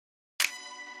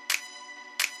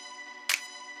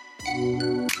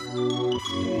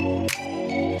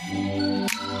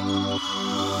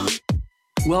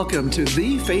Welcome to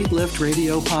the Faith Lift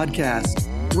Radio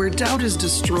podcast, where doubt is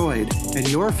destroyed and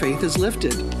your faith is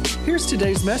lifted. Here's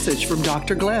today's message from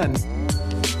Dr. Glenn.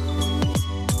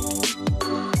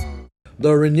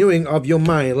 The renewing of your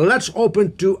mind. Let's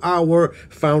open to our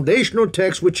foundational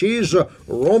text, which is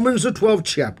Romans the 12th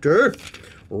chapter.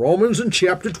 Romans in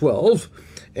chapter 12.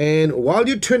 And while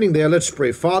you're turning there, let's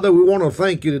pray. Father, we want to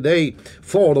thank you today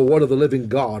for the word of the living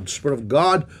God. Spirit of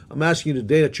God, I'm asking you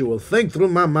today that you will think through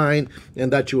my mind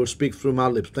and that you will speak through my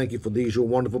lips. Thank you for these, your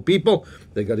wonderful people.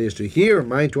 They got ears to hear, a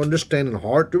mind to understand, and a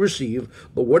heart to receive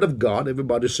the word of God.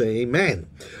 Everybody say amen.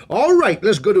 All right,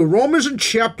 let's go to Romans in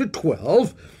chapter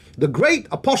 12. The great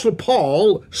Apostle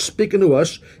Paul, speaking to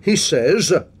us, he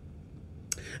says,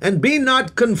 and be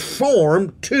not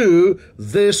conformed to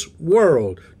this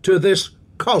world, to this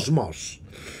cosmos,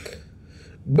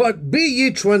 but be ye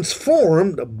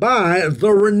transformed by the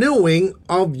renewing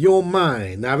of your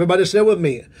mind. Now, everybody say with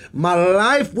me, my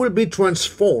life will be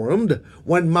transformed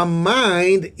when my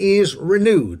mind is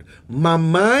renewed. My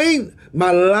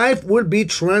life will be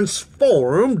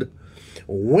transformed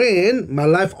when my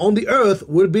life on the earth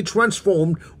will be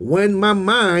transformed when my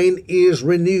mind is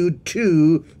renewed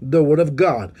to the Word of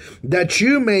God, that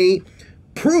you may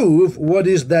prove what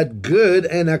is that good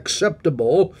and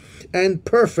acceptable and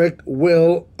perfect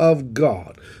will of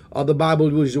God. The Bible,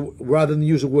 rather than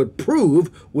use the word prove,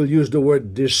 will use the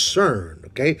word discern,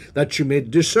 okay? That you may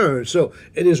discern. So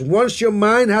it is once your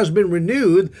mind has been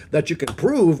renewed that you can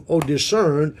prove or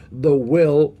discern the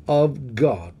will of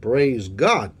God. Praise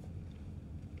God.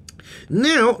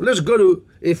 Now, let's go to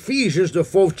Ephesians, the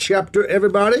 4th chapter,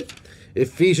 everybody.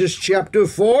 Ephesians chapter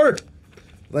 4.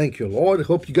 Thank you, Lord. I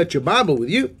hope you got your Bible with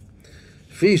you.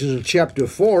 Ephesians chapter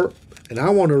 4, and I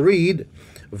want to read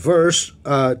verse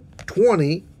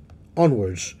 20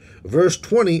 onwards. Verse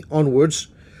 20 onwards.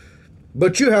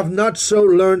 But you have not so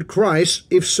learned Christ,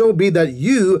 if so be that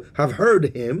you have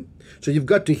heard him. So you've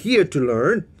got to hear to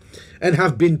learn, and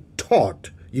have been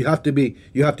taught. You have to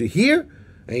hear.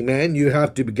 Amen. You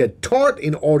have to get taught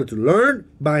in order to learn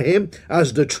by him,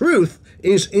 as the truth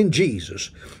is in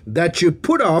Jesus, that you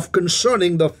put off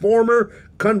concerning the former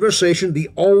conversation the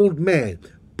old man.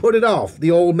 Put it off,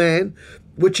 the old man,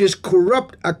 which is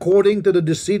corrupt according to the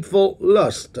deceitful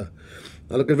lust.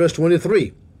 Now look at verse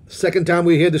 23. Second time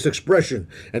we hear this expression.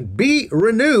 And be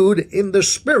renewed in the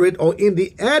spirit, or in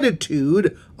the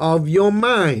attitude of your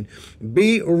mind.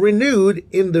 Be renewed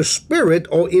in the spirit,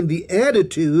 or in the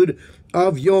attitude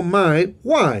of your mind.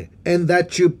 Why? And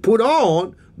that you put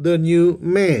on the new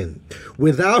man.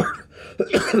 Without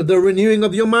the renewing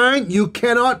of your mind, you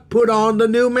cannot put on the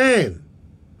new man.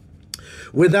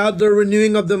 Without the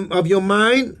renewing of your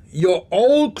mind, your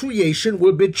old creation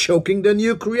will be choking the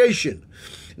new creation.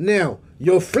 Now,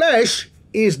 your flesh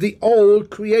is the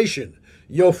old creation.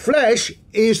 Your flesh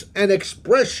is an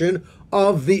expression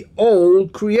of the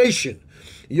old creation.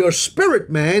 Your spirit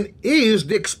man is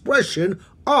the expression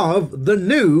of the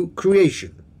new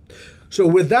creation. So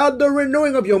without the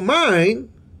renewing of your mind,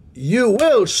 you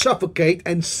will suffocate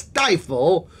and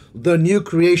stifle the new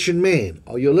creation man.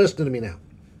 Are you listening to me now?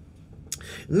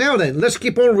 Now then, let's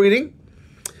keep on reading.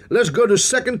 Let's go to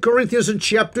 2 Corinthians in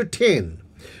chapter 10.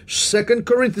 2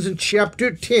 Corinthians in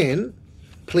chapter 10,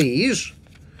 please.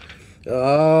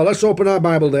 Let's open our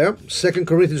Bible there. 2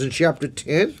 Corinthians in chapter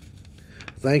 10.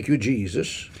 Thank you,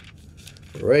 Jesus.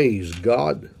 Praise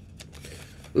God.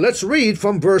 Let's read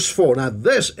from verse 4. Now,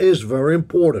 this is very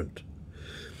important.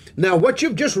 Now, what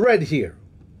you've just read here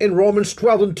in Romans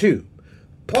 12 and 2,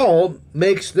 Paul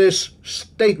makes this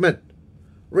statement,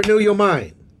 renew your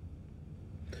mind.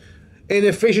 In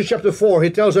Ephesians chapter 4, he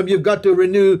tells them you've got to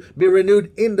be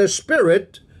renewed in the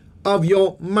spirit of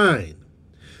your mind.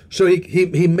 So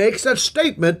he makes that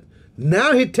statement.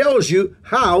 Now he tells you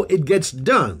how it gets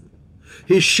done.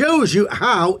 He shows you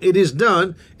how it is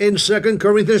done in 2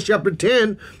 Corinthians chapter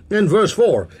 10 and verse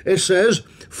 4. It says,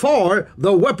 for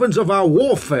the weapons of our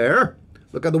warfare,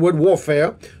 look at the word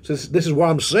warfare. So this is what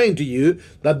I'm saying to you,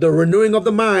 that the renewing of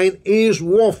the mind is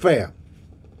warfare.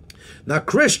 Now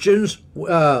Christians,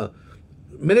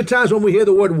 many times when we hear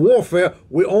the word warfare,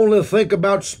 we only think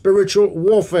about spiritual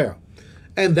warfare.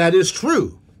 And that is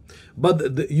true.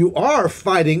 But you are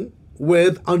fighting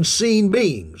with unseen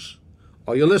beings.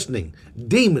 Are you listening?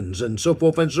 Demons and so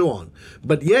forth and so on.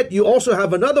 But yet you also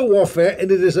have another warfare,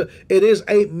 and it is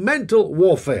a mental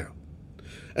warfare.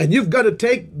 And you've got to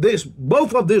take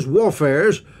both of these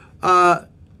warfares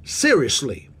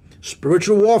seriously.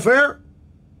 Spiritual warfare,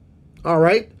 all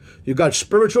right? You've got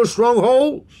spiritual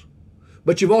strongholds,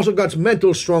 but you've also got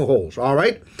mental strongholds, all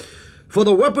right? For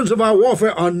the weapons of our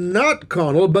warfare are not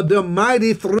carnal, but they're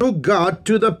mighty through God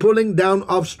to the pulling down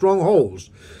of strongholds.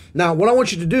 Now, what I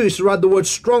want you to do is to write the word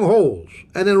strongholds,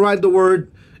 and then write the word,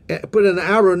 put an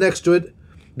arrow next to it.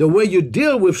 The way you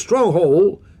deal with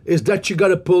stronghold is that you got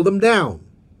to pull them down.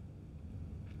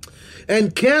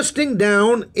 And casting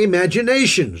down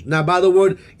imaginations. Now, by the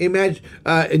word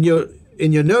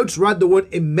in your notes, write the word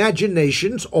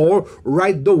imaginations or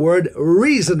write the word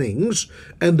reasonings.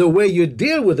 And the way you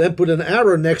deal with them, put an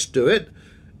arrow next to it,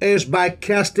 is by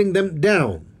casting them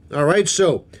down. All right,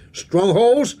 so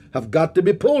strongholds have got to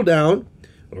be pulled down.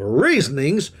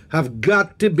 Reasonings have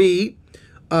got to be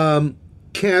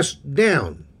cast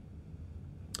down.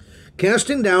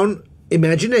 Casting down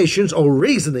imaginations or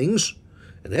reasonings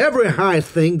and every high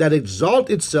thing that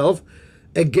exalts itself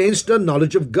against the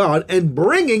knowledge of God, and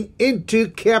bringing into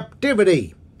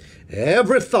captivity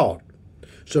every thought.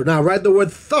 So now write the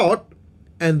word thought,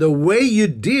 and the way you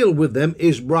deal with them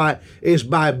is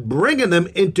by bringing them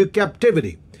into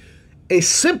captivity. A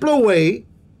simpler way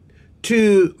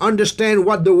to understand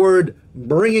what the word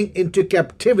bringing into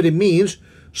captivity means,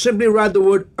 simply write the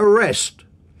word arrest.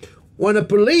 When a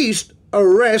police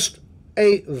arrest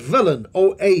a villain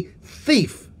or a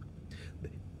thief,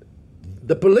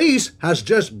 the police has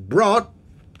just brought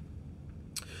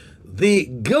the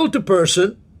guilty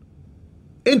person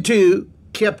into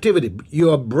captivity.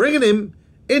 You are bringing him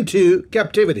into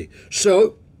captivity.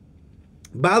 So,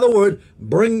 by the word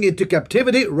bring into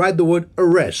captivity, write the word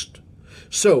arrest.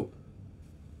 So,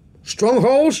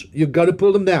 strongholds, you've got to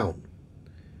pull them down.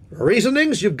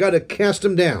 Reasonings, you've got to cast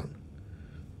them down.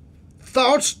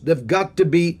 Thoughts, they've got to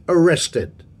be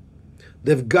arrested.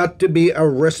 They've got to be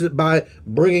arrested by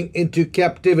bringing into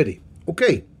captivity.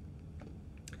 Okay.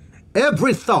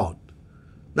 Every thought.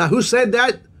 Now, who said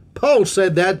that? Paul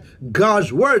said that.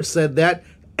 God's word said that.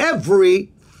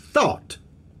 Every thought.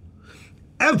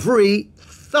 Every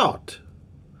thought.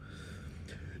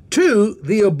 To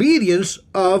the obedience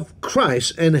of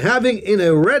Christ, and having in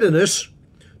a readiness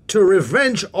to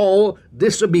revenge all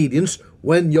disobedience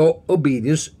when your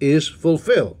obedience is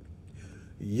fulfilled.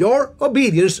 Your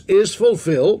obedience is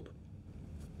fulfilled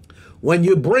when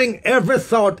you bring every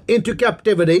thought into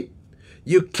captivity.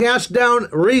 You cast down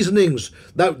reasonings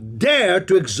that dare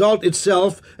to exalt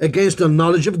itself against the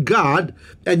knowledge of God,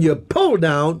 and you pull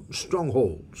down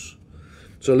strongholds.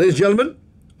 So, ladies and gentlemen,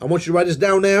 I want you to write this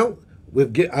down now.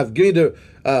 I've given you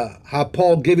how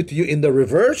Paul gave it to you in the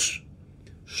reverse: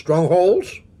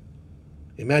 strongholds,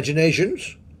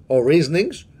 imaginations or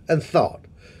reasonings, and thought.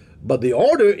 But the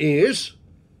order is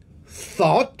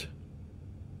thought,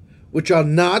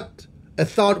 a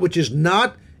thought which is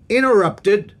not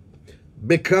interrupted,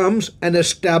 becomes an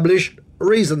established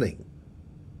reasoning.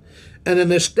 And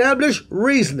an established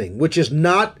reasoning which is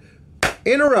not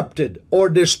interrupted or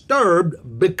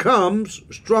disturbed becomes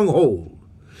stronghold.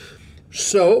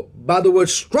 So, by the word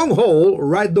stronghold,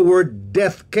 write the word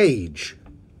death cage.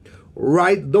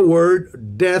 Write the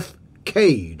word death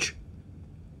cage.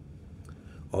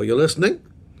 Are you listening?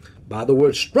 By the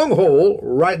word stronghold,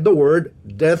 write the word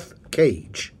death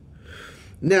cage.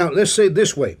 Now, let's say it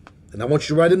this way, and I want you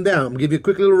to write them down. I'm going to give you a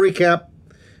quick little recap,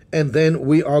 and then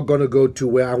we are going to go to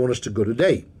where I want us to go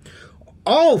today.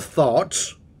 All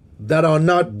thoughts that are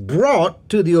not brought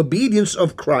to the obedience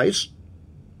of Christ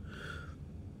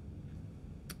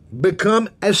become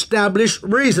established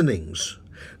reasonings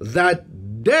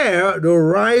that dare to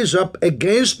rise up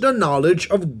against the knowledge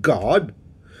of God,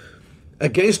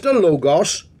 against the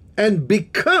Logos, and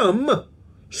become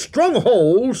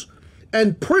strongholds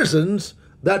and prisons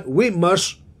that we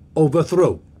must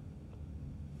overthrow.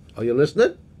 Are you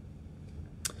listening?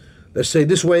 Let's say it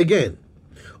this way again.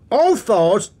 All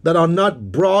thoughts that are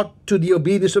not brought to the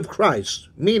obedience of Christ,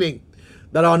 meaning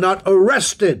that are not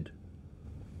arrested,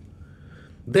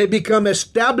 they become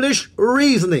established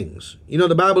reasonings. You know,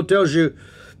 the Bible tells you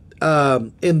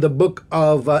in the book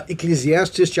of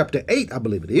Ecclesiastes chapter 8, I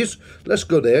believe it is. Let's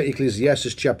go there.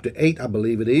 Ecclesiastes chapter 8, I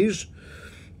believe it is.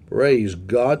 Praise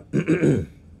God.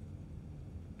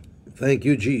 Thank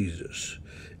you, Jesus.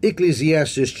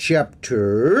 Ecclesiastes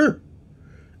chapter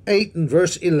 8 and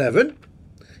verse 11.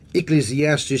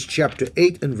 Ecclesiastes chapter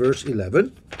 8 and verse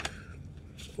 11.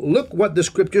 Look what the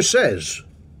scripture says.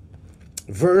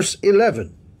 Verse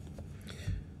 11.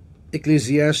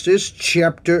 Ecclesiastes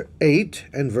chapter 8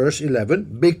 and verse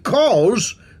 11.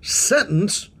 Because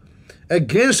sentence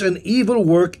against an evil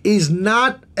work is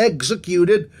not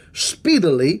executed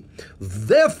speedily,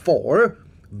 therefore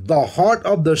the heart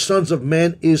of the sons of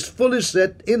men is fully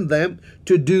set in them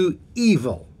to do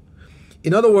evil.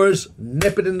 In other words,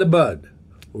 nip it in the bud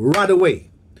right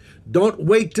away. Don't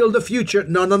wait till the future.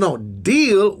 No.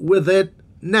 Deal with it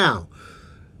now.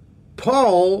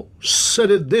 Paul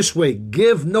said it this way: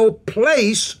 give no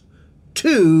place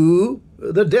to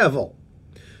the devil.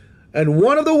 And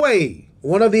one of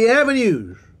the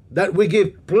avenues that we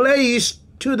give place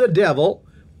to the devil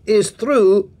is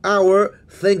through our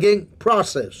thinking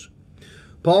process.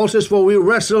 Paul says, for we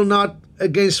wrestle not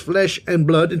against flesh and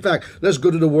blood. In fact, let's go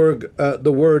to the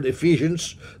word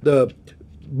Ephesians, the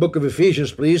book of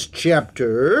Ephesians, please,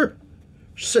 chapter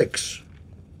 6.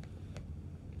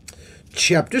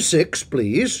 Chapter 6,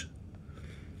 please.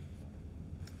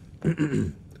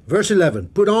 Verse 11,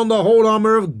 put on the whole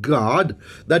armor of God,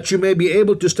 that you may be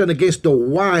able to stand against the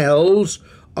wiles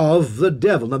of the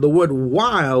devil. Now, the word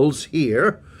wiles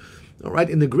here, all right,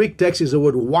 in the Greek text is the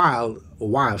word while,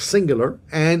 singular,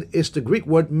 and it's the Greek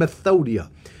word methodia,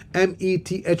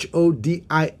 methodia,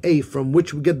 from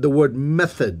which we get the word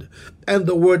method. And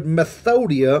the word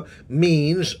methodia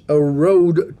means a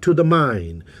road to the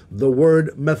mind. The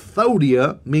word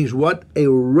methodia means what? A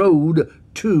road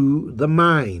to the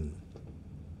mind.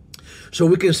 So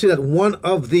we can see that one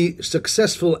of the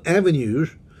successful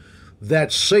avenues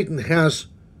that Satan has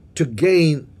to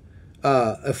gain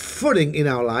a footing in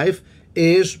our life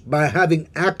is by having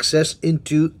access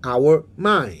into our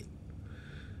mind.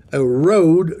 A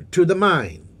road to the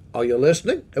mind. Are you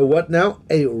listening? A what now?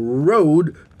 A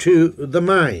road to the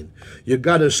mind. You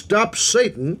got to stop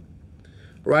Satan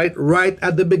right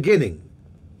at the beginning,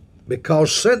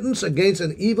 because sentence against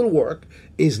an evil work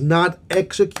is not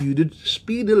executed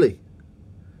speedily.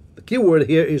 The key word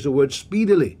here is the word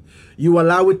speedily. You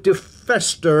allow it to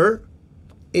fester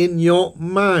in your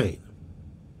mind.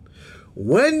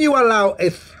 When you allow a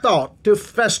thought to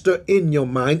fester in your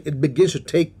mind, it begins to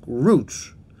take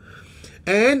roots.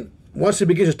 And once it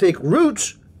begins to take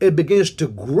roots, it begins to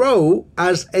grow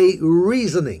as a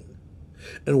reasoning.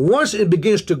 And once it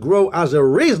begins to grow as a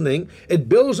reasoning, it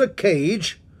builds a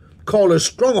cage called a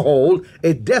stronghold,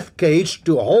 a death cage,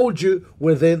 to hold you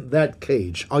within that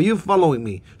cage. Are you following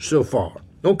me so far?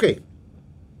 Okay.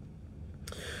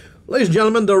 Ladies and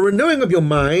gentlemen, the renewing of your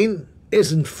mind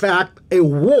is in fact a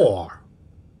war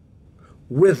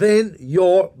within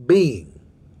your being.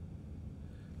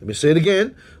 Let me say it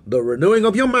again. The renewing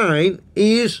of your mind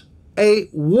is a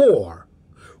war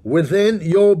within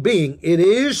your being. It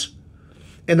is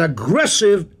an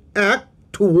aggressive act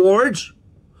towards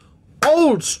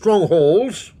old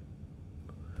strongholds,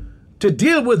 to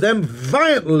deal with them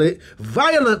violently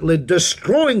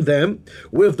destroying them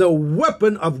with the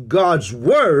weapon of God's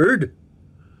word.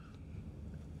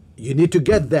 You need to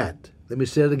get that. Let me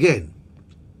say it again.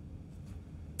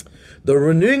 The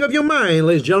renewing of your mind,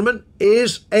 ladies and gentlemen,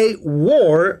 is a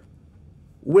war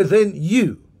within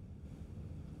you,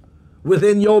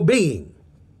 within your being.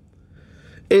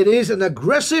 It is an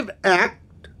aggressive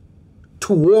act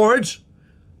towards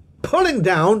pulling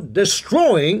down,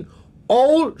 destroying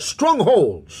all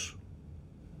strongholds,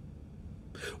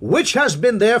 which has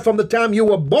been there from the time you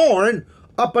were born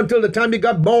up until the time you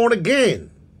got born again.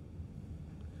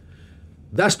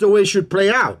 That's the way it should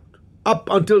play out, up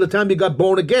until the time you got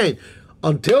born again.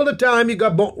 Until the time you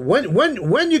got born,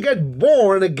 when you get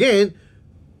born again,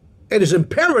 it is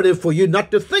imperative for you not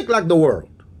to think like the world.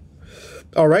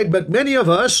 All right, but many of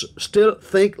us still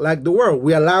think like the world.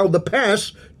 We allow the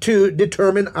past to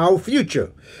determine our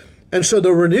future. And so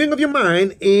the renewing of your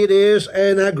mind, it is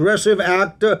an aggressive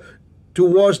act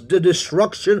towards the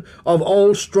destruction of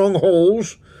all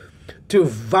strongholds, to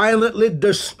violently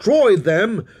destroy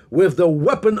them with the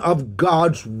weapon of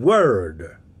God's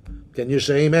word. Can you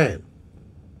say amen?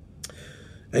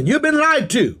 And you've been lied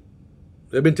to.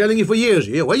 They've been telling you for years,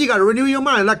 well, you got to renew your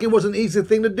mind, like it was an easy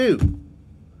thing to do.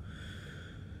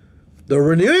 The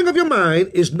renewing of your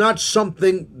mind is not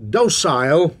something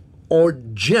docile or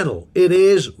gentle. It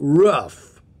is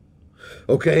rough.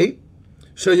 Okay?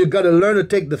 So you've got to learn to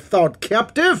take the thought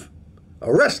captive,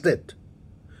 arrest it.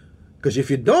 Because if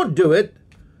you don't do it,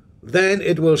 then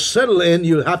it will settle in.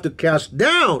 You'll have to cast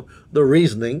down the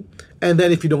reasoning. And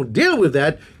then if you don't deal with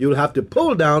that, you'll have to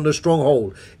pull down the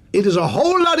stronghold. It is a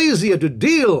whole lot easier to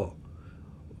deal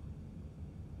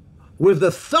with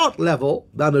the thought level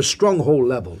than the stronghold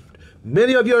level.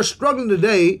 Many of you are struggling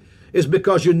today is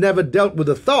because you never dealt with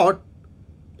a thought,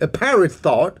 a parrot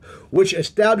thought, which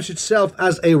established itself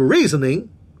as a reasoning,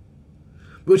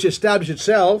 which established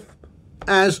itself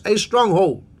as a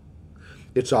stronghold.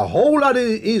 It's a whole lot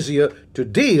easier to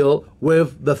deal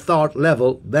with the thought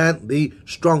level than the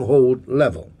stronghold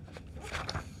level.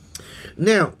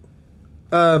 Now,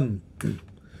 the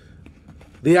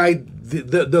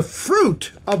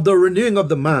fruit of the renewing of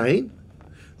the mind,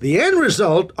 The end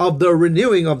result of the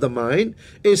renewing of the mind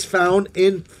is found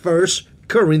in 1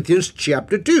 Corinthians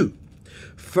chapter 2.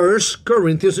 1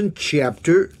 Corinthians in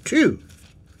chapter 2.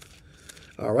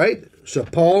 All right, so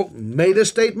Paul made a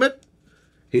statement.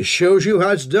 He shows you how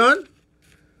it's done.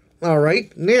 All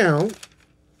right, now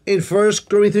in 1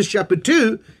 Corinthians chapter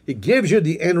 2, he gives you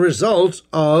the end results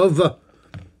of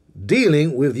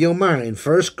dealing with your mind.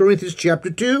 1 Corinthians chapter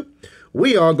 2,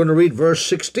 we are going to read verse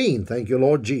 16. Thank you,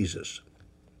 Lord Jesus.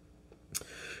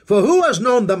 For who has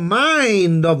known the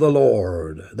mind of the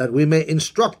Lord, that we may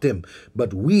instruct him?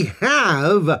 But we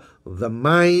have the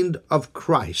mind of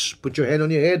Christ. Put your hand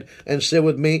on your head and say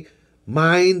with me,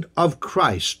 mind of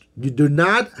Christ. You do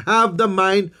not have the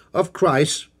mind of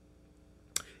Christ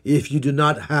if you do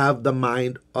not have the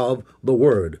mind of the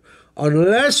Word.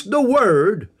 Unless the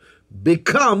Word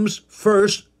becomes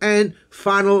first and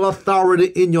final authority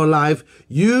in your life,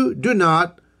 you do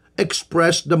not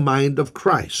express the mind of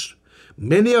Christ.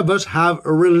 Many of us have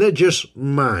a religious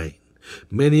mind.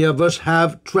 Many of us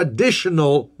have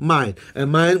traditional mind, a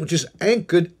mind which is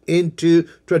anchored into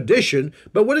tradition.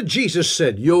 But what did Jesus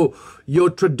said? Your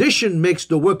tradition makes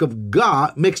the work of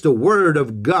God, makes the word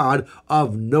of God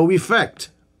of no effect.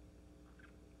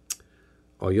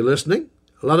 Are you listening?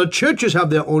 A lot of churches have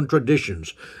their own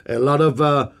traditions. A lot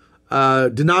of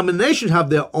denominations have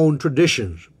their own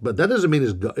traditions, but that doesn't mean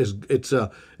it's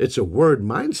a word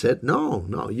mindset.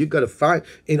 No, you got to find.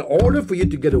 In order for you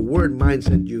to get a word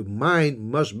mindset, your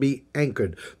mind must be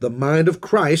anchored. The mind of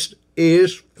Christ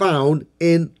is found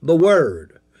in the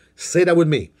Word. Say that with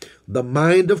me. The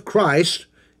mind of Christ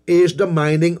is the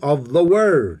minding of the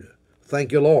Word.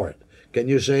 Thank you, Lord. Can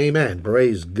you say amen?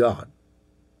 Praise God.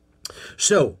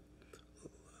 So,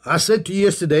 I said to you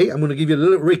yesterday, I'm going to give you a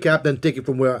little recap, then take it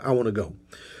from where I want to go.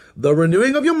 The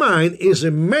renewing of your mind is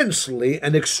immensely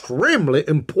and extremely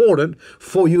important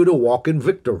for you to walk in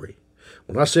victory.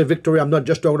 When I say victory, I'm not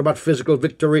just talking about physical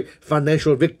victory,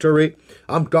 financial victory.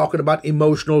 I'm talking about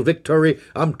emotional victory.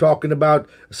 I'm talking about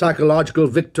psychological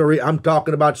victory. I'm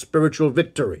talking about spiritual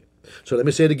victory. So let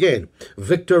me say it again.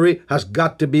 Victory has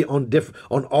got to be on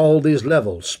all these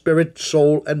levels, spirit,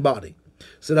 soul, and body.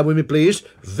 Say that with me, please.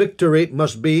 Victory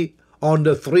must be on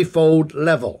the threefold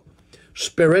level: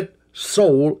 spirit,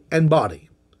 soul, and body.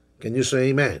 Can you say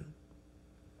amen?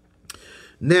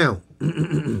 Now,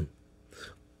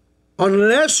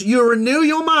 unless you renew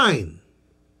your mind,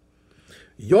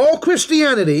 your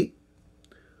Christianity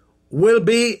will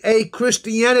be a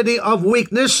Christianity of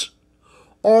weakness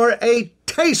or a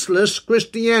tasteless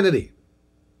Christianity.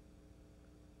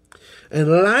 And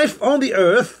life on the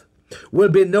earth will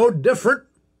be no different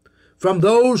from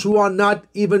those who are not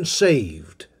even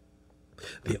saved.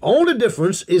 The only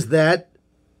difference is that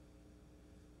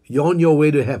you're on your way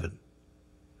to heaven,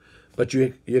 but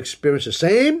you experience the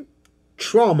same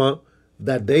trauma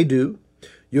that they do.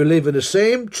 You're living the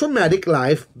same traumatic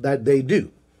life that they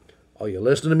do. Are you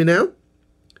listening to me now?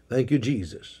 Thank you,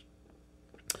 Jesus.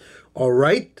 All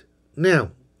right.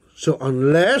 Now, so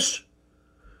unless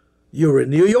you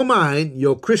renew your mind,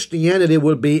 your Christianity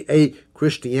will be a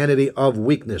Christianity of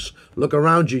weakness. Look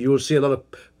around you. You will see a lot of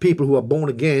people who are born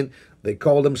again. They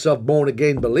call themselves born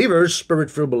again believers,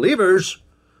 spirit-filled believers,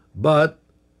 but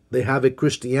they have a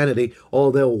Christianity,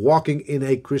 or they're walking in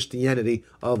a Christianity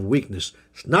of weakness.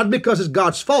 It's not because it's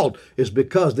God's fault. It's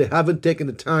because they haven't taken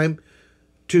the time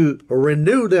to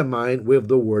renew their mind with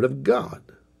the Word of God.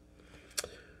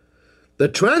 The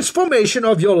transformation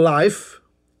of your life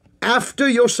after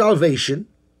your salvation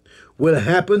will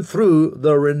happen through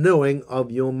the renewing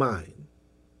of your mind.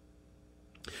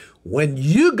 When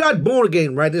you got born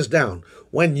again, write this down.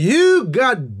 When you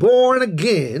got born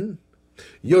again,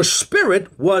 your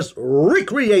spirit was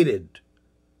recreated.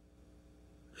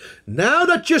 Now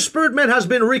that your spirit man has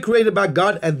been recreated by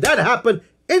God, and that happened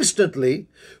instantly,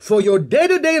 for your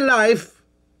day-to-day life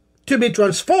to be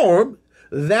transformed,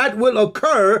 that will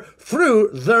occur through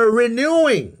the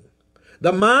renewing.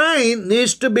 The mind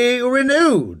needs to be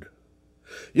renewed.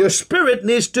 Your spirit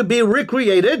needs to be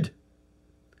recreated.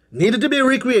 Needed to be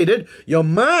recreated. Your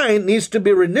mind needs to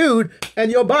be renewed,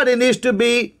 and your body needs to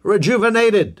be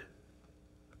rejuvenated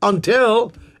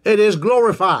until it is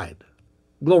glorified.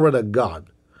 Glory to God.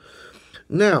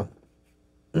 Now,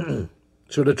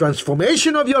 so the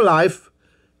transformation of your life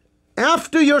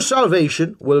after your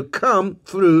salvation will come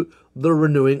through the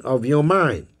renewing of your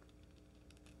mind.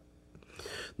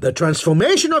 The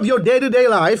transformation of your day-to-day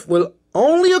life will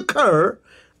only occur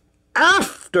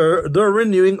after the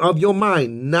renewing of your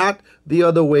mind, not the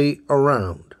other way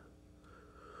around.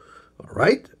 All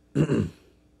right?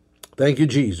 Thank you,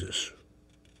 Jesus.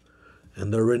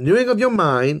 And the renewing of your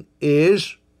mind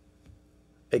is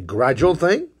a gradual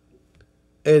thing.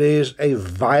 it is a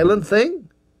violent thing.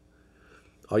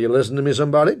 Are you listening to me,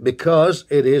 somebody? Because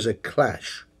it is a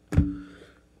clash.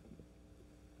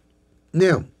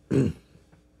 Now,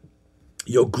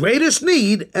 your greatest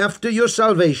need after your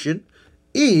salvation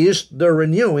is the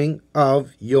renewing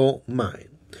of your mind.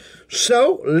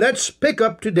 So let's pick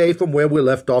up today from where we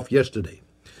left off yesterday.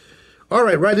 All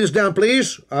right, write this down,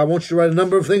 please. I want you to write a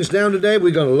number of things down today.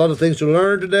 We got a lot of things to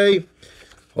learn today.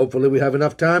 Hopefully we have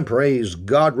enough time. Praise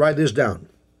God. Write this down.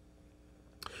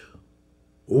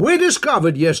 We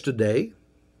discovered yesterday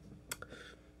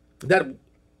that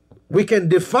we can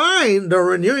define the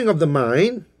renewing of the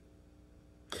mind.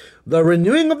 The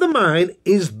renewing of the mind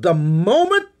is the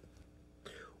moment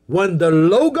when the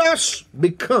Logos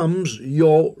becomes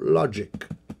your logic.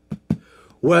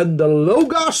 When the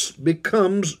Logos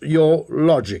becomes your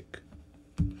logic.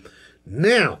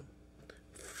 Now,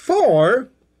 for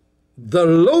the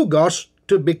Logos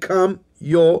to become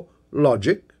your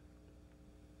logic,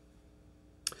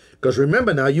 because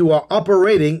remember now, you are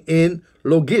operating in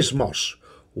logismos.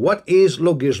 What is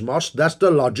logismos? That's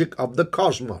the logic of the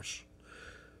cosmos.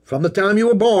 From the time you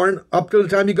were born up to the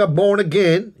time you got born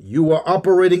again, you are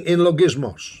operating in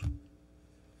logismos.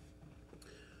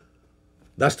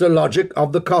 That's the logic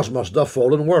of the cosmos, the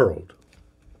fallen world.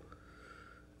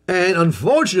 And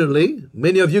unfortunately,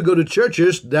 many of you go to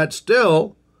churches that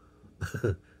still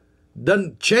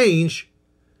doesn't change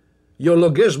your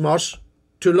logismos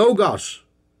to logos.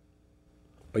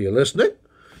 Are you listening?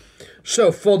 So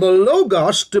for the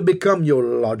Logos to become your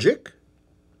logic,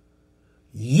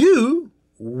 you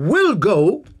will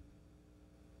go,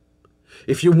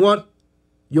 if you want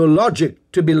your logic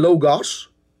to be Logos,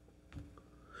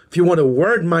 if you want a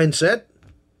word mindset,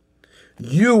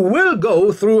 you will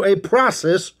go through a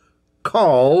process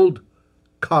called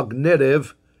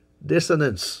cognitive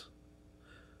dissonance.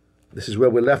 This is where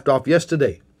we left off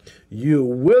yesterday. You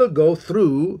will go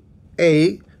through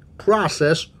a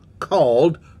process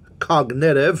called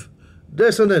cognitive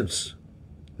dissonance.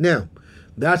 Now,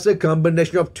 that's a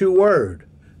combination of two words,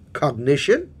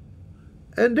 cognition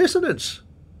and dissonance.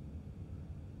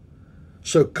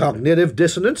 So cognitive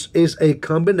dissonance is a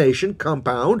combination,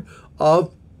 compound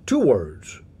of two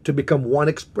words to become one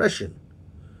expression.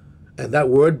 And that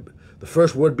word, the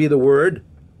first word be the word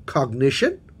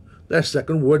cognition, the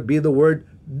second word be the word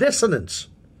dissonance.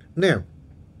 Now,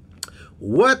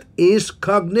 what is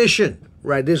cognition?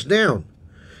 Write this down.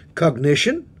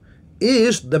 Cognition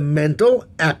is the mental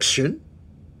action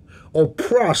or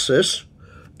process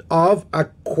of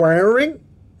acquiring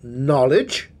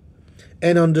knowledge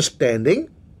and understanding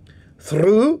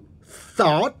through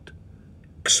thought,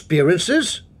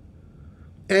 experiences,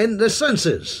 and the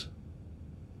senses.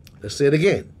 Let's say it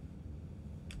again.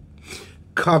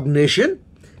 Cognition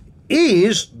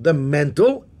is the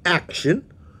mental action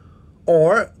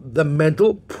or the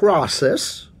mental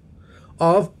process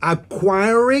of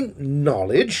acquiring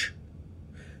knowledge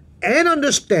and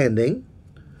understanding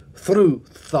through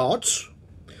thoughts,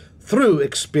 through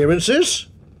experiences,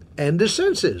 and the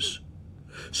senses.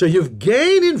 So you've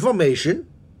gained information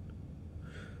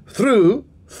through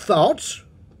thoughts,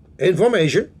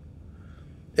 information,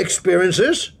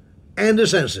 experiences, and the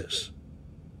senses.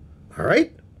 All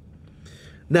right?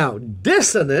 Now,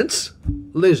 dissonance,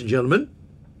 ladies and gentlemen,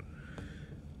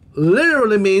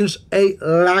 literally means a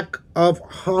lack of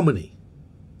harmony.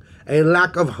 A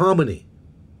lack of harmony.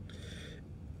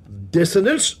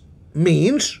 Dissonance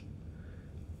means,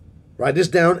 write this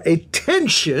down, a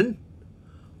tension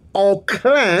or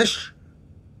clash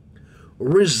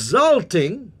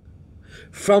resulting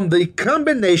from the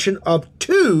combination of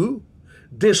two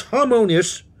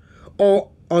disharmonious or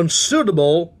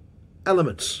unsuitable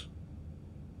elements.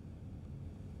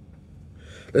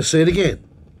 Let's say it again.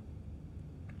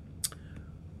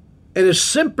 In its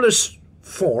simplest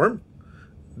form,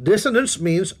 dissonance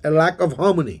means a lack of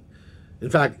harmony. In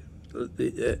fact,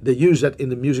 they use that in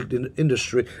the music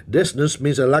industry. Dissonance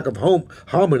means a lack of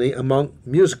harmony among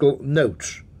musical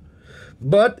notes.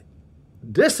 But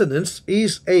dissonance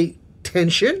is a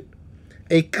tension,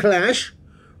 a clash,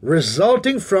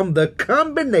 resulting from the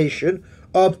combination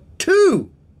of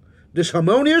two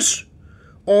disharmonious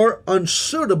or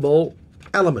unsuitable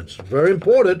elements. Very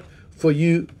important for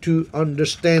you to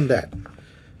understand that.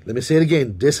 Let me say it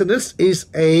again. Dissonance is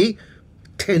a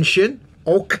tension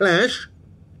or clash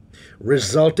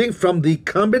resulting from the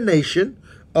combination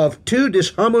of two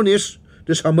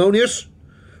disharmonious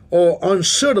or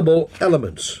unsuitable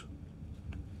elements.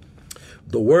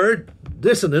 The word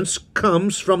dissonance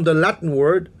comes from the Latin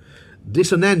word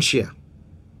dissonantia,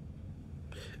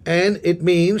 and it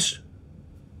means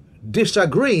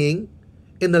disagreeing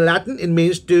in the Latin, it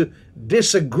means to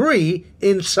disagree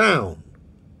in sound.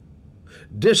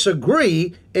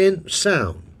 Disagree in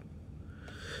sound.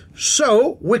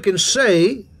 So we can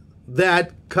say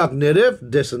that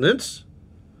cognitive dissonance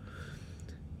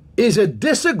is a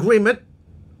disagreement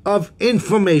of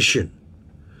information.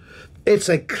 It's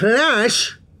a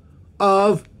clash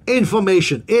of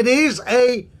information. It is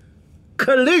a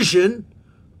collision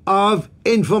of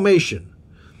information.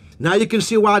 Now you can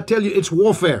see why I tell you it's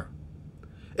warfare.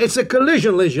 It's a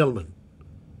collision, ladies and gentlemen,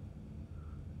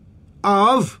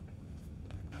 of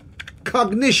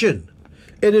cognition.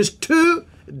 It is two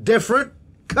different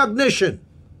cognition.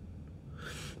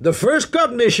 The first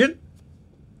cognition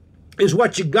is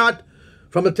what you got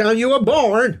from the time you were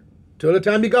born till the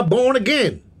time you got born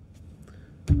again.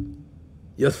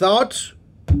 Your thoughts,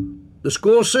 the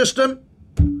school system,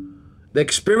 the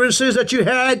experiences that you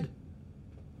had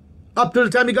up to the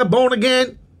time you got born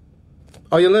again.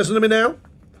 Are you listening to me now?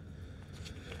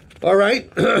 All right.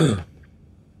 And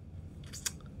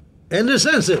the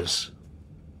senses.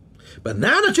 But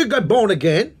now that you got born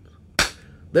again,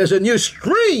 there's a new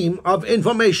stream of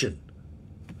information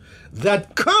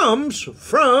that comes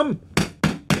from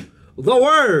the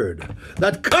Word,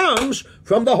 that comes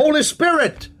from the Holy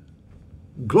Spirit.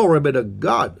 Glory be to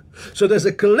God. So there's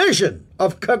a collision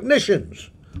of cognitions,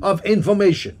 of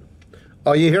information.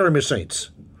 Are you hearing me,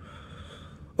 saints?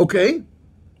 Okay.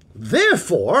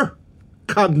 Therefore,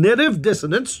 cognitive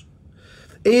dissonance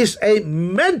is a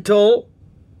mental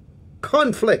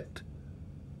conflict.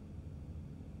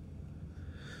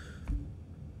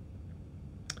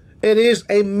 It is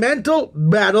a mental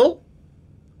battle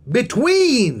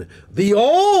between the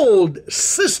old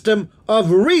system of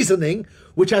reasoning,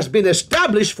 which has been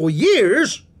established for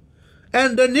years,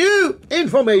 and the new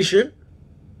information,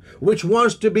 which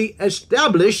wants to be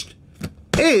established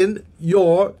in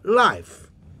your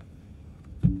life.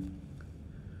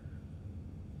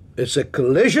 It's a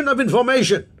collision of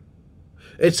information.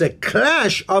 It's a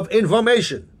clash of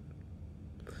information.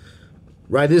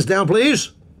 Write this down,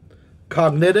 please.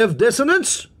 Cognitive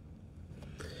dissonance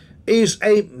is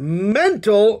a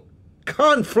mental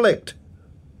conflict.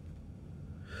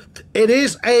 It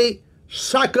is a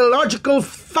psychological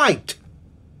fight.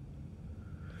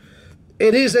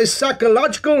 It is a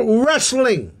psychological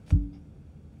wrestling,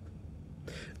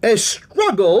 a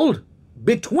struggle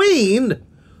between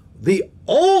the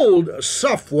old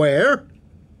software,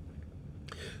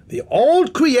 the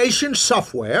old creation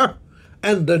software,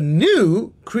 and the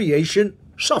new creation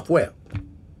software.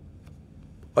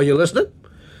 Are you listening?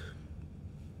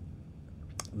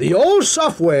 The old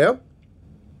software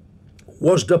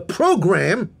was the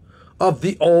program of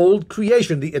the old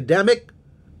creation, the Adamic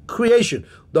creation,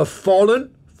 the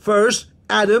fallen first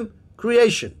Adam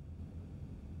creation,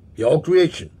 the old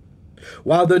creation.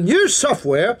 While the new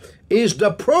software is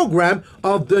the program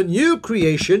of the new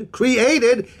creation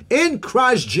created in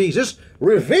Christ Jesus,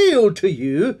 revealed to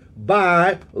you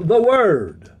by the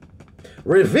Word.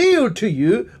 Revealed to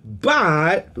you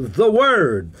by the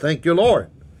Word. Thank you, Lord.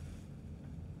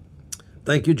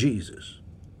 Thank you, Jesus.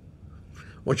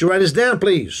 Won't you write this down,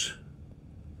 please?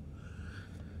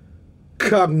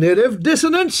 Cognitive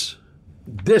dissonance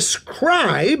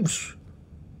describes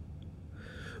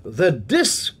the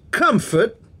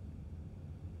discomfort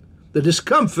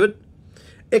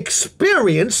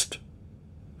experienced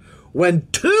when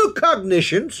two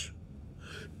cognitions,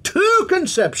 two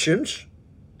conceptions,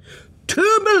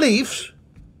 two beliefs,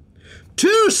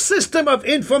 two systems of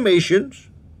informations,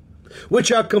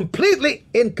 which are completely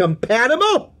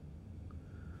incompatible,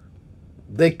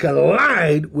 they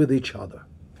collide with each other.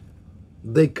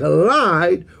 They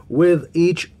collide with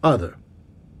each other.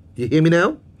 You hear me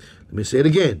now? Let me say it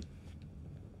again.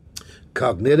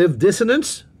 Cognitive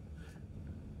dissonance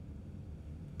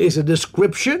is a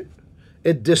description.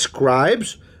 It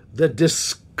describes the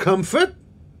discomfort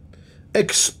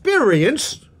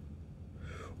experienced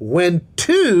when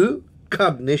two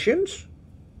cognitions,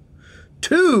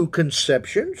 two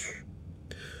conceptions,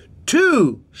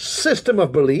 two systems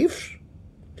of beliefs,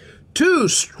 two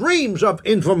streams of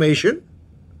information,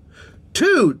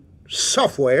 two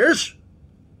softwares,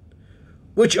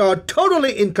 which are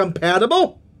totally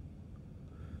incompatible,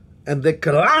 and they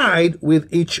collide with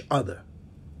each other.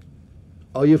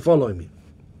 Are you following me?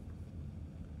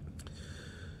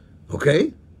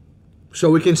 Okay? So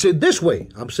we can say it this way.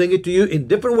 I'm saying it to you in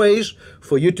different ways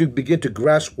for you to begin to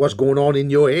grasp what's going on in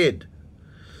your head.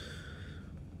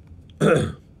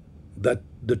 That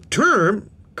the term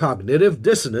cognitive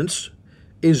dissonance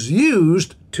is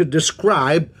used to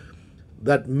describe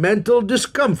that mental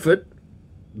discomfort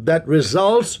that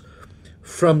results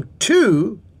from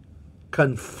two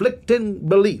conflicting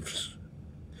beliefs,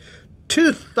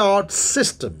 two thought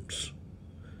systems,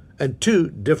 and two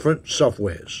different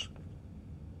softwares.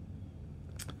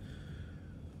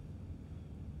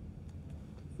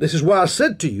 This is why I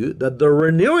said to you that the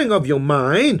renewing of your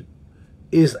mind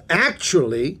is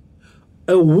actually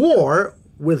a war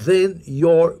within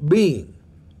your being.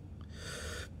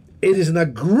 It is an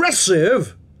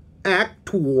aggressive act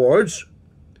towards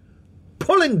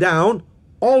pulling down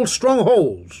all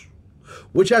strongholds,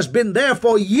 which has been there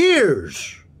for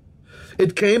years.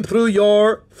 It came through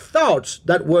your thoughts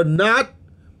that were not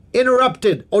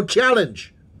interrupted or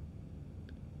challenged.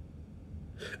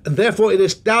 And therefore it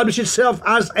established itself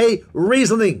as a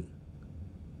reasoning.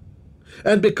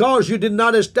 And because you did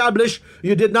not disturb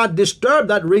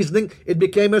that reasoning, it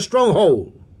became a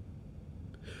stronghold.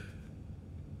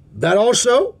 That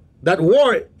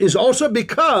war is also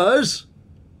because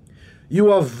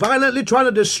you are violently trying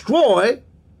to destroy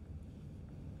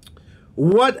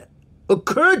what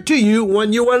occurred to you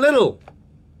when you were little.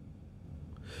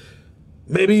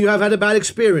 Maybe you have had a bad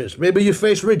experience. Maybe you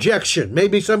faced rejection.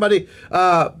 Maybe somebody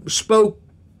spoke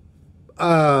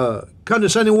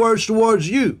condescending words towards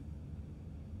you.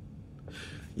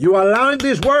 You are allowing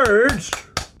these words,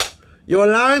 you're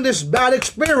allowing this bad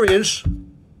experience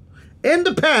in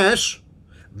the past,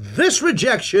 this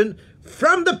rejection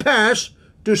from the past,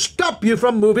 to stop you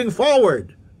from moving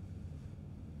forward.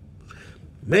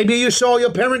 Maybe you saw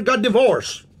your parent got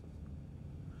divorced,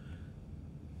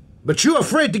 but you're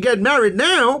afraid to get married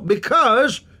now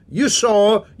because you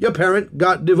saw your parent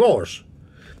got divorced.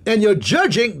 And you're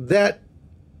judging that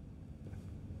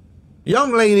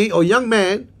young lady or young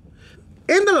man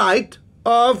in the light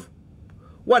of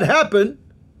what happened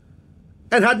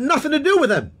and had nothing to do with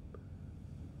them.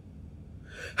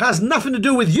 Has nothing to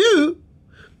do with you,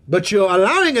 but you're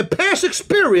allowing a past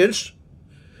experience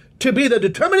to be the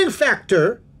determining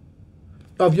factor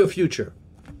of your future.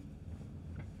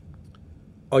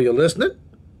 Are you listening?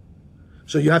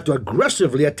 So you have to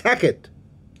aggressively attack it.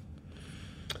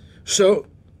 So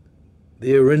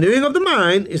the renewing of the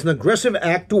mind is an aggressive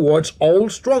act towards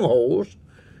old strongholds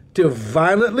to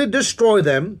violently destroy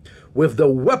them with the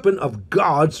weapon of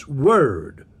God's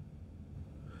word.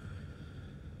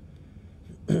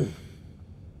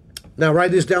 Now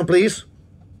write this down, please.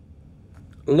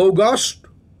 Logos,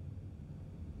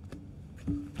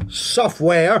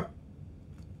 software,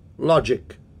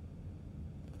 logic.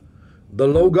 The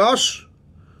Logos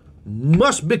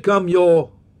must become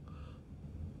your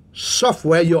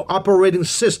software, your operating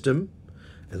system,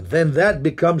 and then that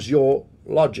becomes your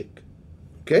logic.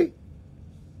 Okay?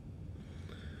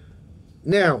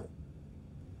 Now,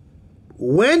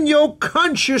 when your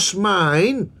conscious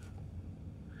mind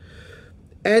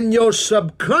and your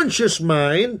subconscious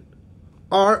mind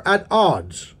are at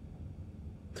odds,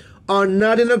 are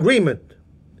not in agreement,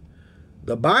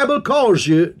 the Bible calls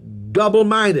you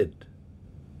double-minded.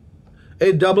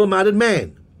 A double-minded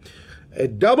man. A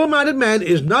double-minded man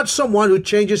is not someone who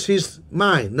changes his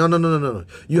mind. No.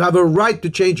 You have a right to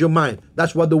change your mind.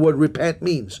 That's what the word repent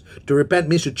means. To repent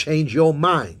means to change your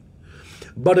mind.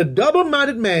 But a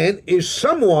double-minded man is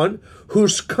someone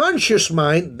whose conscious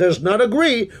mind does not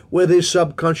agree with his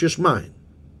subconscious mind.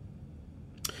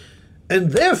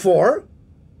 And therefore,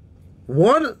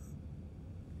 either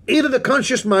the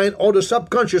conscious mind or the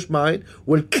subconscious mind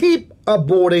will keep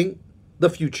aborting the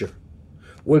future,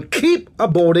 will keep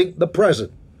aborting the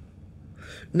present.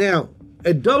 Now,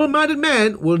 a double-minded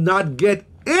man will not get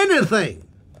anything.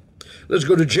 Let's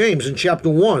go to James in chapter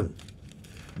 1.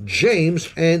 James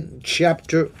and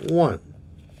chapter 1.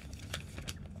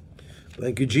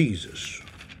 Thank you, Jesus.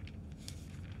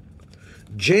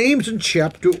 James in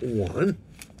chapter 1.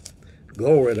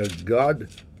 Glory to God.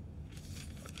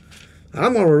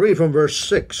 I'm going to read from verse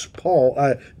 6.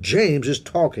 James is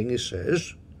talking. He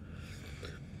says,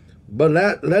 but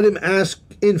let him ask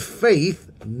in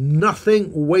faith,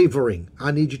 nothing wavering.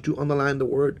 I need you to underline the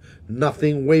word,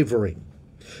 nothing wavering.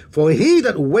 For he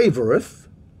that wavereth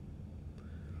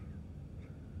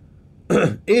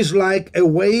is like a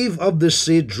wave of the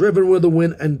sea driven with the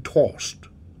wind and tossed.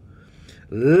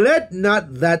 Let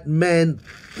not that man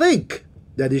think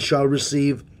that he shall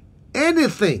receive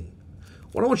anything.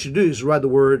 What I want you to do is write the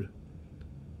word,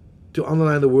 to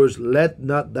underline the words, let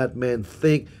not that man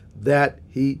think that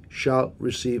he shall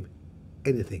receive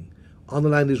anything.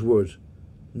 Underline these words,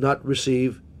 not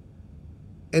receive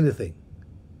anything.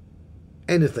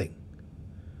 Anything.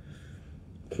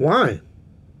 Why?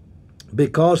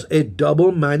 Because a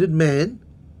double-minded man,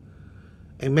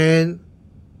 a man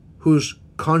whose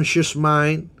conscious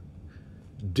mind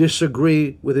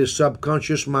disagree with his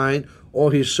subconscious mind,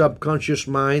 or his subconscious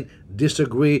mind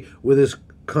disagree with his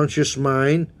conscious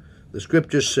mind, the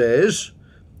scripture says,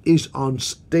 is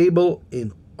unstable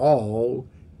in all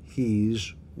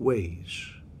his ways.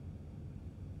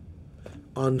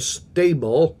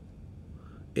 Unstable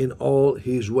in all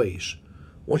his ways.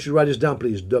 I want you to write this down,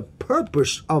 please. The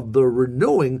purpose of the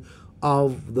renewing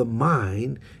of the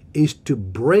mind is to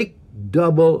break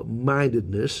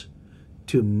double-mindedness,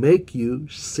 to make you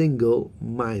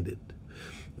single-minded.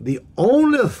 The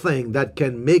only thing that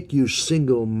can make you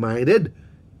single-minded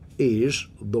is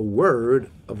the Word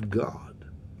of God.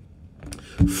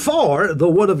 For the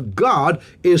Word of God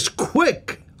is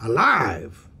quick,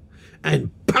 alive,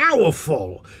 and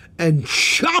powerful, and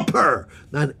sharper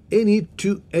than any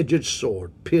two-edged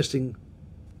sword, piercing.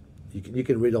 You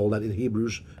can read all that in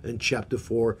Hebrews in chapter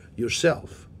 4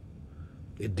 yourself.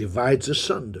 It divides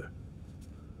asunder,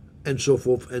 and so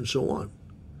forth and so on.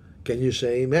 Can you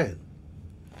say amen?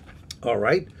 All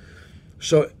right.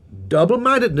 So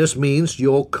double-mindedness means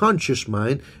your conscious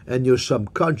mind and your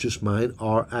subconscious mind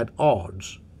are at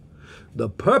odds. The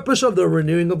purpose of the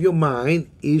renewing of your mind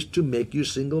is to make you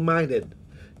single-minded.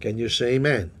 Can you say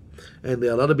amen? And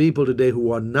there are a lot of people today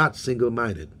who are not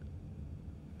single-minded.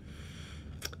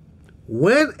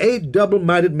 When a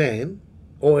double-minded man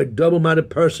or a double-minded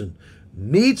person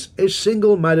meets a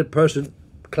single-minded person,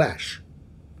 clash.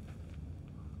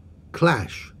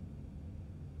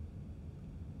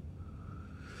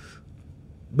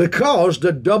 Because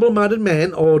the double-minded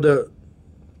man or the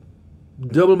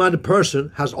double-minded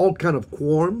person has all kind of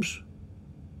qualms,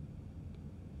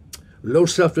 low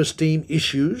self-esteem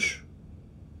issues,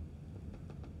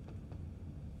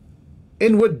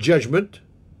 inward judgment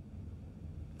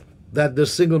that the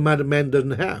single-minded man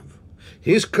doesn't have.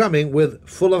 He's coming with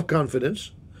full of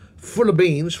confidence, full of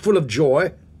beans, full of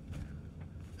joy,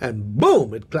 and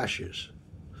boom, it clashes.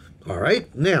 All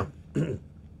right? Now,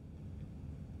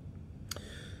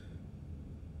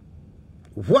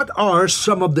 what are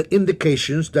some of the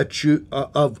indications that you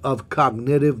of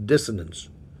cognitive dissonance?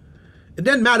 It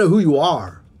doesn't matter who you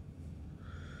are.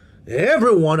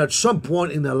 Everyone at some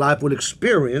point in their life will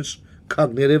experience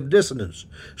cognitive dissonance,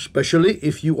 especially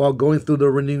if you are going through the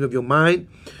renewing of your mind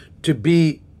to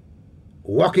be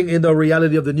walking in the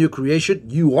reality of the new creation.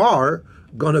 You are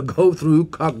going to go through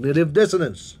cognitive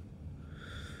dissonance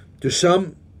to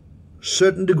some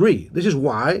certain degree. This is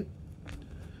why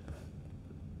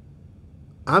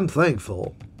I'm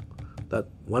thankful that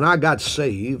when I got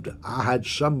saved, I had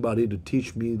somebody to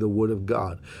teach me the Word of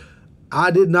God. I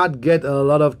did not get a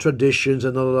lot of traditions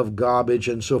and a lot of garbage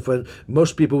and so forth.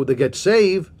 Most people, when they get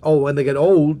saved, when they get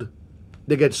old,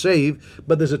 they get saved,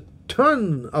 but there's a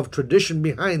ton of tradition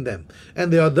behind them.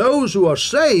 And there are those who are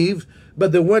saved,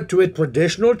 but they went to a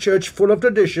traditional church full of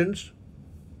traditions.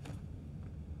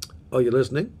 Are you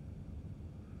listening?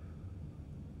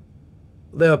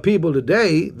 There are people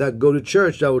today that go to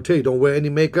church that will tell you, don't wear any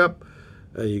makeup,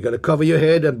 you got to cover your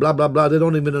head and blah, blah, blah. They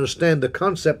don't even understand the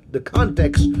concept, the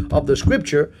context of the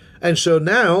scripture. And so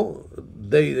now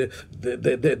they're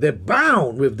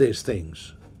bound with these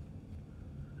things.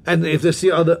 And if they see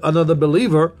another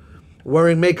believer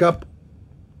wearing makeup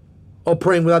or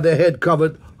praying without their head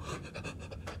covered,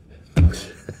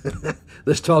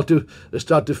 they start to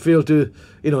feel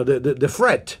the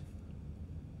fret.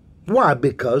 Why?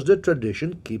 Because the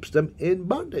tradition keeps them in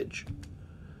bondage.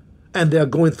 And they're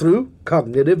going through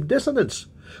cognitive dissonance.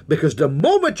 Because the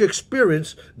moment you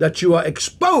experience that you are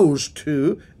exposed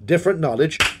to different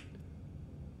knowledge,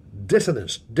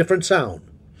 dissonance, different sound,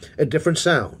 a different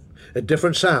sound, a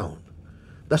different sound.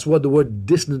 That's what the word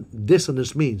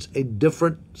dissonance means, a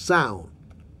different sound.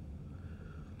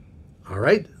 All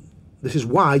right? This is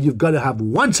why you've got to have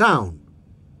one sound.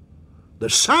 The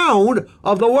sound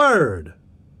of the Word.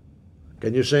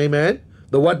 Can you say amen?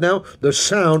 The what now? The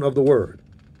sound of the Word.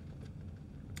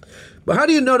 But how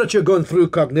do you know that you're going through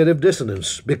cognitive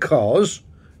dissonance? Because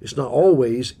it's not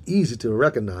always easy to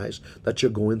recognize that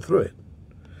you're going through it.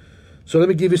 So let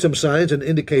me give you some signs and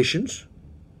indications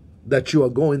that you are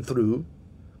going through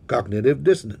cognitive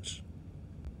dissonance.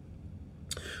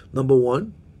 Number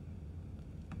one,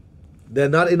 they're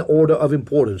not in order of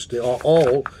importance. They are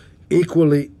all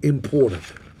equally important.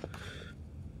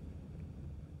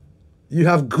 You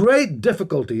have great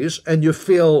difficulties and you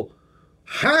feel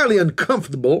highly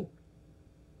uncomfortable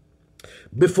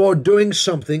before doing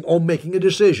something or making a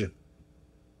decision.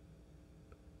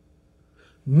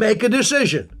 Make a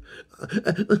decision.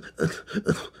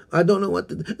 I don't know what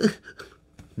to do.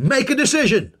 Make a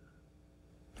decision.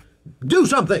 Do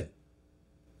something.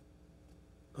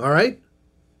 All right?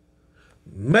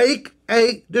 Make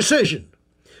a decision.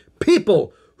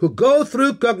 People who go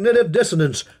through cognitive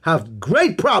dissonance have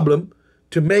great problem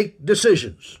to make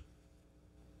decisions.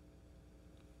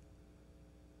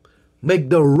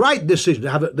 Make the right decision.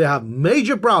 They have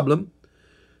major problem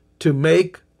to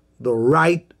make the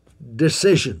right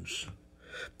decisions.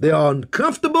 They are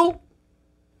uncomfortable.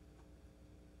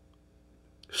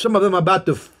 Some of them are about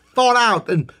to fall out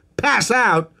and pass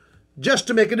out just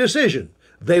to make a decision.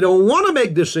 They don't want to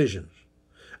make decisions.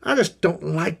 I just don't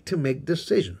like to make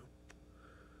decisions.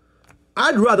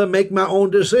 I'd rather make my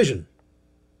own decision.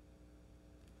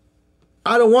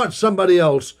 I don't want somebody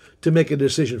else to make a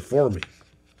decision for me.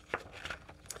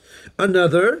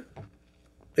 Another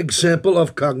example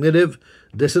of cognitive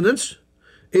dissonance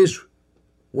is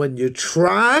when you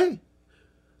try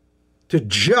to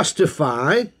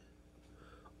justify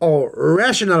or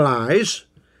rationalize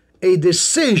a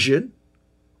decision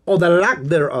or the lack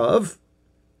thereof,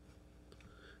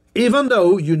 even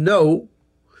though you know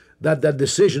that that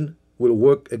decision will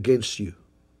work against you.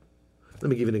 Let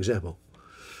me give you an example.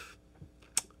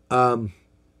 There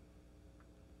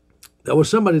was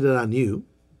somebody that I knew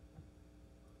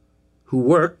who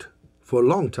worked for a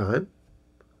long time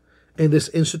in this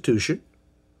institution.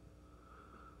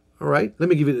 All right, let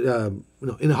me give you,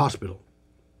 in a hospital.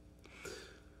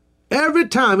 Every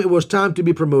time it was time to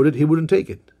be promoted, he wouldn't take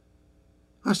it.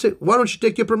 I said, why don't you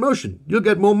take your promotion? You'll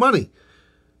get more money.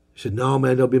 He said, no,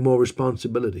 man, there'll be more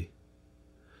responsibility.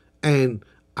 And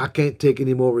I can't take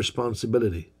any more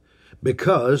responsibility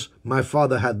because my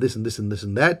father had this and this and this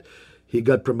and that. He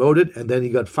got promoted and then he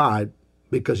got fired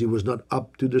because he was not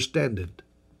up to the standard.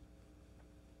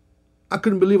 I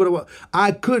couldn't believe what I was.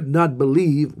 I could not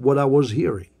believe what I was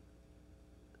hearing.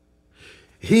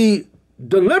 He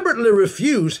deliberately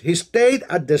refused. He stayed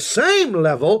at the same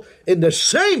level in the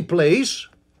same place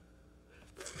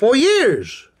for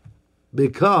years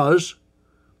because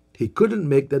he couldn't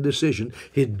make that decision.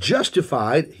 He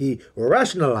justified, he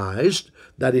rationalized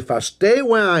that if I stay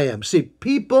where I am. See,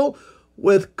 people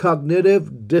with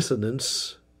cognitive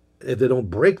dissonance, if they don't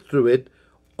break through it,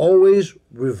 always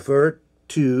revert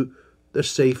to the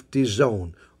safety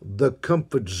zone, the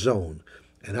comfort zone.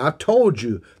 And I told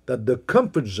you that the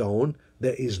comfort zone,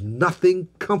 there is nothing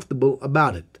comfortable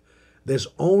about it. There's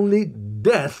only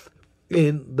death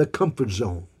in the comfort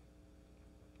zone.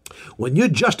 When you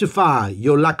justify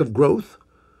your lack of growth,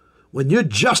 when you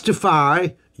justify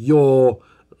your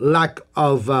lack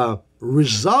of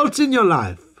results in your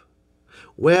life,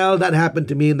 well, that happened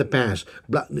to me in the past.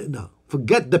 No,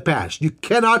 forget the past. You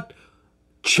cannot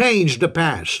change the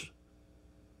past.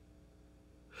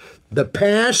 The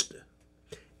past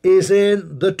is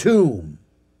in the tomb.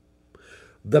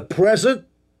 The present,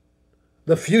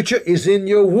 the future is in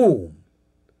your womb.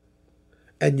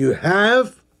 And you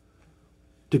have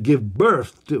to give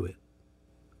birth to it.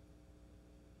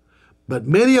 But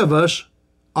many of us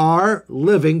are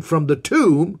living from the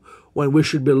tomb when we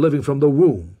should be living from the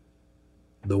womb.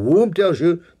 The womb tells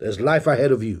you there's life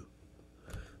ahead of you.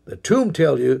 The tomb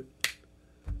tells you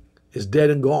it's dead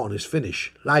and gone, it's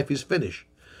finished. Life is finished.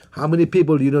 How many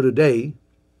people do you know today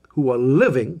who are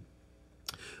living,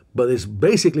 but it's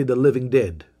basically the living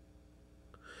dead?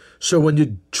 So when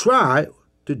you try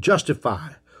to justify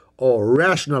or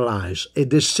rationalize a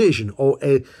decision or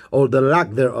the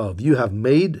lack thereof you have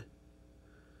made,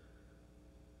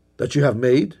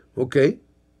 okay,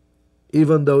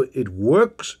 even though it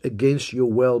works against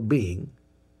your well-being,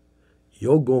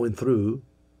 you're going through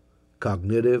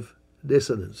cognitive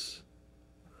dissonance.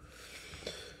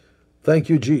 Thank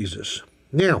you, Jesus.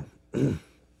 Now,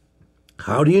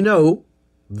 how do you know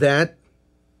that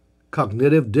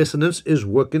cognitive dissonance is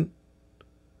working?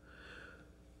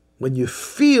 When you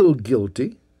feel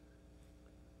guilty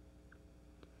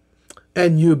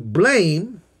and you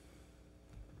blame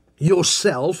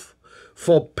yourself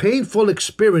for painful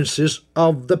experiences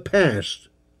of the past.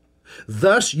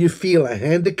 Thus, you feel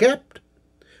handicapped,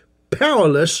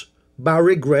 powerless by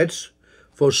regrets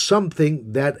for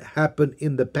something that happened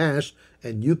in the past,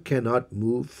 and you cannot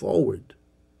move forward.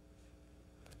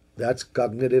 That's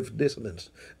cognitive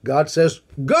dissonance. God says,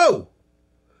 go.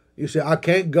 You say, I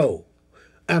can't go.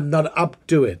 I'm not up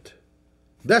to it.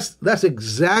 That's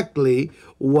exactly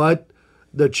what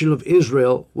the children of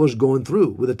Israel was going through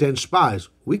with the 10 spies.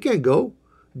 We can't go.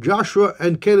 Joshua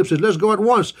and Caleb said, let's go at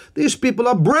once. These people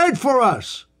are bread for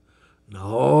us.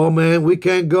 No, man, we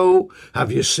can't go.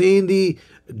 Have you seen the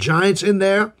giants in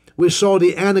there? We saw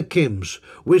the Anakims.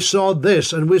 We saw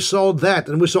this and we saw that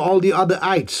and we saw all the other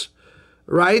ites,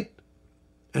 right?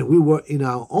 And we were in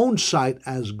our own sight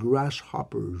as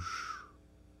grasshoppers.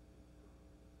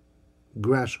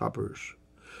 Grasshoppers.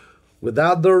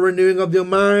 Without the renewing of your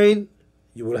mind,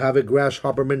 you will have a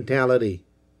grasshopper mentality.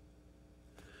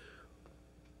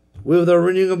 With the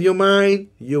renewing of your mind,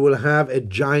 you will have a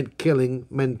giant killing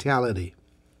mentality.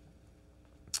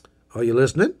 Are you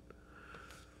listening?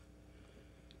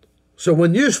 So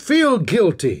when you feel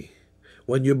guilty,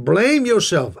 when you blame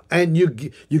yourself and you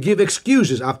give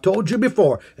excuses, I've told you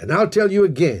before, and I'll tell you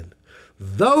again,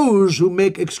 those who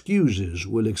make excuses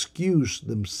will excuse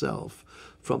themselves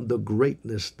from the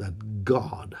greatness that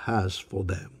God has for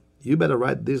them. You better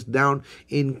write this down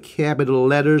in capital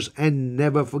letters and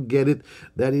never forget it.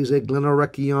 That is a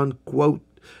Glennarekian quote.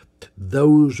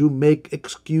 Those who make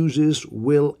excuses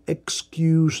will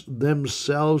excuse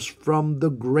themselves from the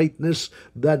greatness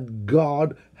that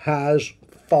God has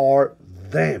for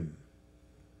them.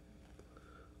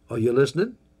 Are you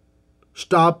listening?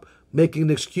 Stop making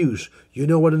an excuse. You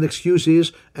know what an excuse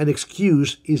is? An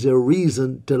excuse is a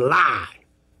reason to lie.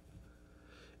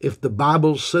 If the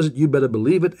Bible says it, you better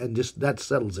believe it, and just that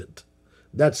settles it.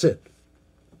 That's it.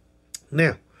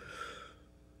 Now,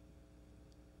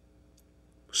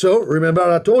 so remember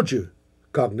what I told you.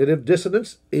 Cognitive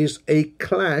dissonance is a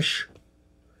clash,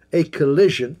 a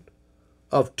collision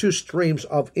of two streams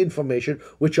of information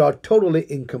which are totally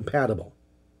incompatible.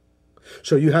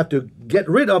 So you have to get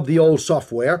rid of the old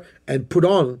software and put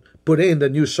in the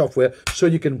new software so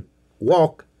you can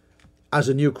walk as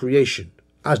a new creation,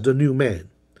 as the new man.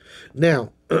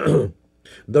 Now, the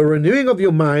renewing of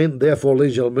your mind, therefore,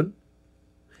 ladies and gentlemen,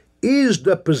 is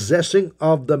the possessing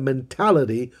of the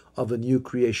mentality of a new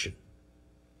creation.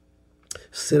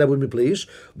 Say that with me, please.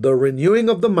 The renewing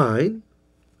of the mind,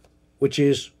 which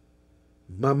is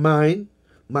my mind,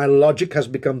 my logic has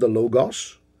become the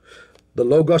Logos. The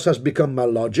Logos has become my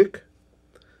logic.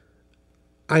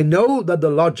 I know that the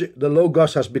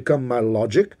Logos has become my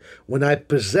logic when I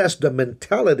possess the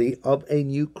mentality of a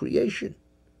new creation.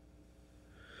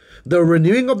 The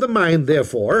renewing of the mind,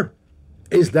 therefore,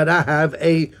 is that I have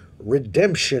a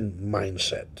redemption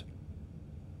mindset.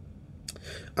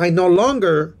 I no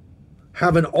longer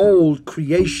have an old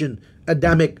creation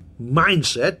Adamic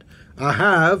mindset. I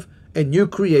have a new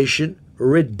creation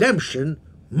redemption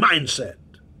mindset.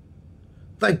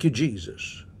 Thank you,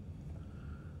 Jesus.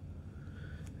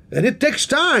 And it takes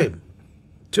time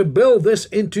to build this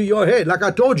into your head. Like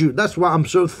I told you, that's why I'm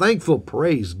so thankful.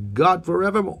 Praise God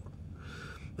forevermore.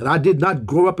 And I did not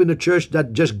grow up in a church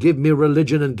that just gave me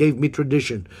religion and gave me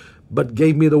tradition, but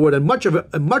gave me the word. And much of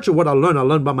what I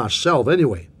learned by myself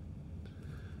anyway.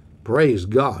 Praise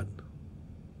God.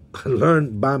 I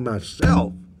learned by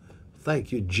myself.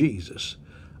 Thank you, Jesus.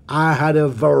 I had a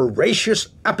voracious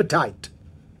appetite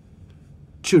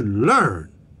to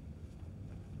learn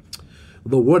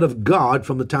the Word of God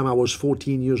from the time I was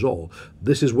 14 years old.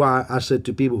 This is why I said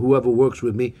to people, whoever works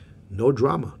with me, no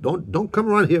drama. Don't come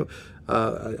around here.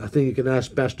 I think you can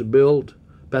ask Pastor Bill,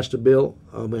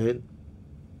 amen,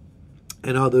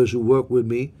 and others who work with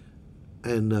me,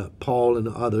 and Paul and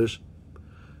others.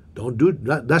 Don't do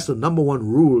that. That's the number one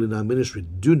rule in our ministry.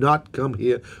 Do not come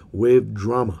here with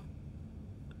drama.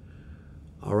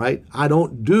 All right? I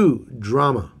don't do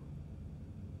drama.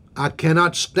 I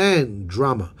cannot stand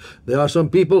drama. There are some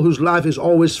people whose life is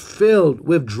always filled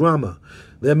with drama.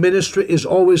 Their ministry is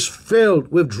always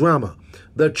filled with drama.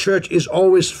 The church is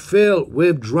always filled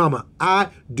with drama. I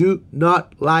do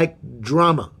not like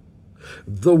drama.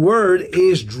 The word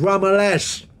is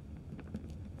dramaless.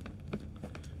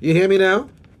 You hear me now?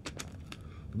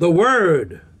 The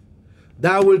word,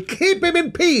 thou wilt keep him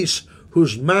in peace,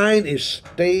 whose mind is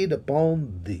stayed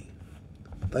upon thee.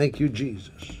 Thank you,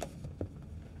 Jesus.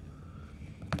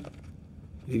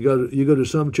 You go to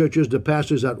some churches, the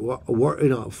pastors that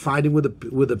fighting with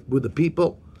the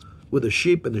people, with the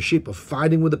sheep, and the sheep are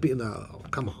fighting with the people. No,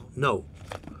 come on, no.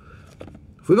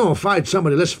 If we're going to fight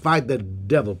somebody, let's fight the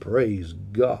devil. Praise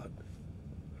God.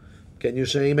 Can you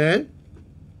say amen?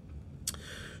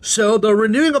 So the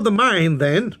renewing of the mind,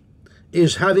 then,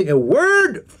 is having a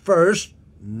word-first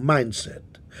mindset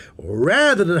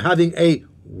rather than having a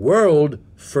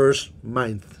world-first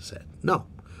mindset. No.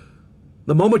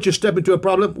 The moment you step into a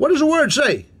problem, what does the word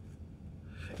say?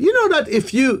 You know that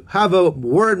if you have a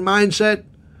word mindset,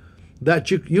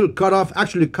 that you'll cut off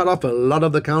a lot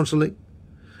of the counseling.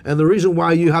 And the reason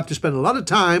why you have to spend a lot of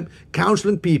time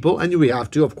counseling people, and we have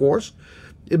to, of course,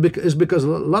 is because a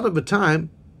lot of the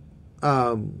time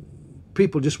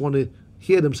people just want to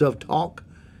hear themselves talk,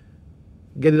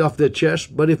 get it off their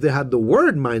chest. But if they had the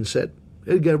word mindset,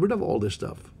 they'd get rid of all this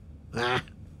stuff.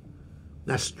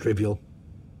 That's trivial.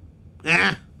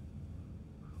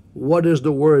 What does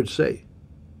the word say?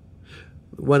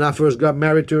 When I first got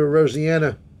married to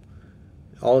Rosianna,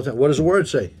 all the time, what does the word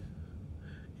say?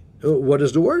 What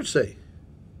does the word say?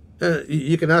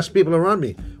 You can ask people around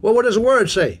me, well, what does the word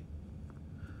say?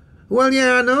 Well,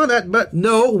 yeah, I know that, but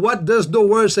no, what does the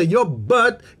word say? Your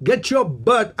butt, get your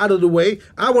butt out of the way.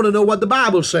 I want to know what the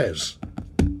Bible says.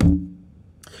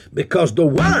 Because the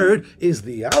word is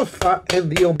the Alpha and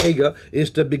the Omega,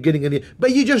 is the beginning and the...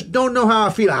 But you just don't know how I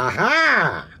feel.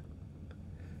 Aha!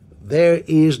 There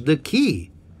is the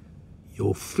key.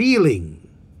 Your feeling,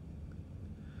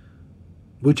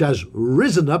 which has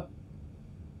risen up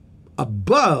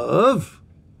above,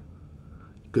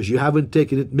 because you haven't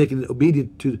taken it, making it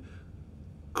obedient to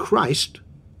Christ.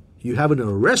 You haven't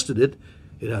arrested it.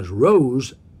 It has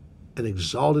rose and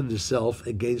exalted itself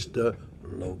against the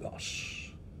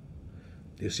Logos.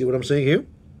 Do you see what I'm saying here?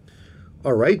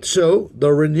 All right, so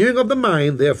the renewing of the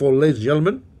mind, therefore, ladies and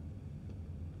gentlemen,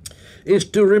 is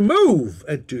to remove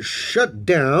and to shut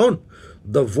down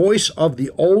the voice of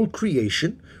the old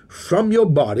creation from your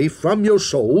body, from your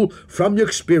soul, from your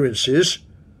experiences,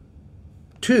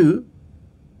 to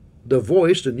the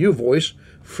voice, the new voice,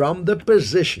 from the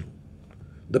positional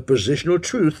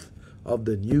truth of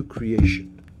the new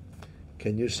creation.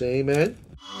 Can you say amen?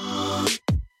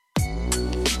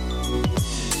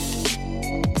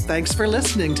 Thanks for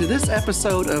listening to this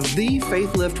episode of the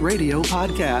Faith Lift Radio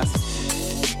podcast.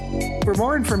 For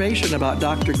more information about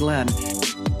Dr. Glenn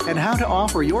and how to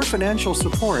offer your financial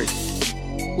support,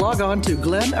 log on to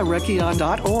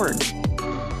glennarekian.org.